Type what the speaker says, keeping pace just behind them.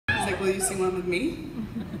Will you sing one with me?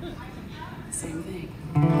 Same thing.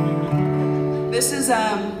 This is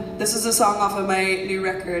a song off of my new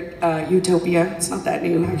record, Utopia. It's not that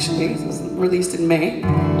new, actually. It was released in May.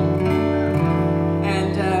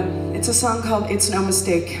 And it's a song called It's No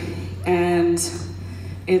Mistake. And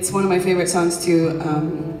it's one of my favorite songs to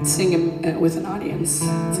sing with an audience.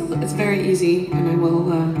 It's very easy, and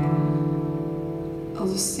I'll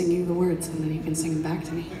just sing you the words, and then you can sing them back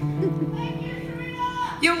to me.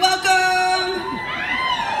 You're welcome!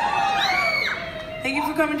 Thank you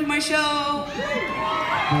for coming to my show.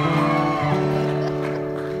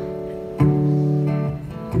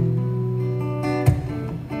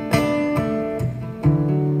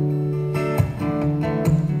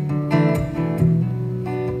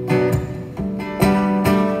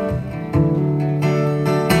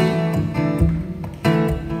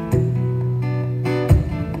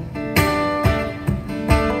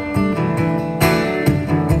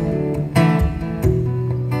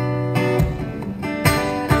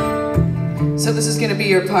 So this is gonna be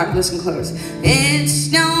your part. Listen close.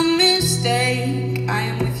 It's no mistake, I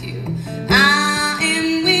am with you. I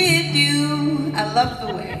am with you. I love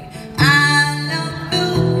the way. I love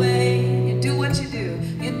the way you do what you do.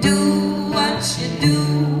 You do what you do.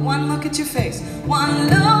 One look at your face. One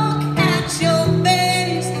look at your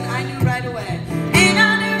face. And I knew right away. And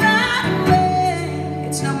I knew right away.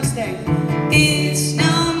 It's no mistake. It's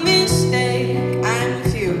no mistake. I'm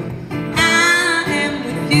with you. I am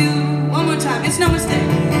with you. One more time. It's no mistake.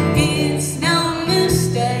 It's no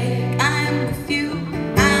mistake. I am with you.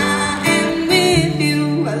 I am with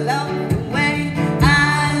you. I love the way.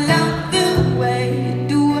 I love the way you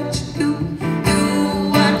do what you do. Do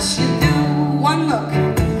what you do. One look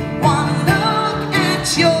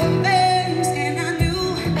at your face, and I knew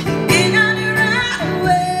right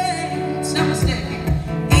away. It's no mistake.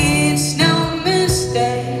 It's no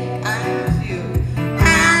mistake. I'm with you.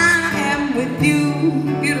 I am with you.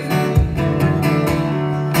 Beautiful.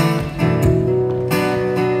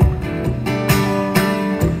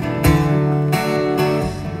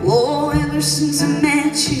 Since I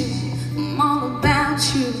met you, I'm all about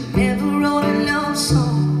you. Never wrote a love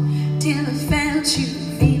song till I felt you.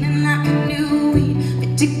 Feeling like I knew we'd be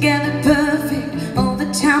together perfect. All the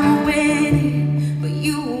time I waited, but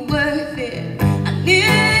you were worth it. I knew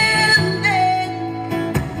that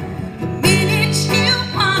the minute you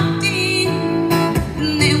walked in,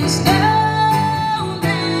 there was no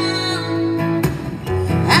doubt.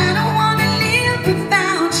 I don't wanna live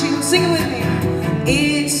without you. Sing it with me.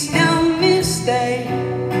 It's no mistake.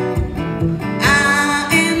 I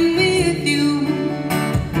am with you.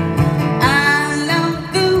 I love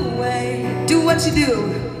the way you do what you do.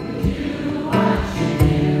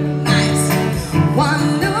 Nice. One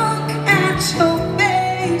look at your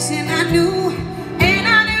face, and I knew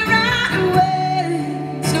right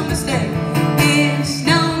away. It's no mistake. It's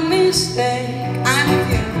no mistake. I'm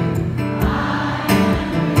with you.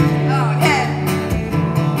 Oh yeah.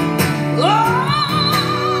 Oh.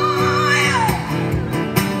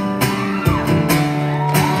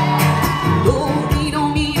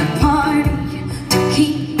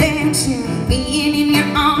 Being in your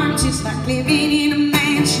arms is like living in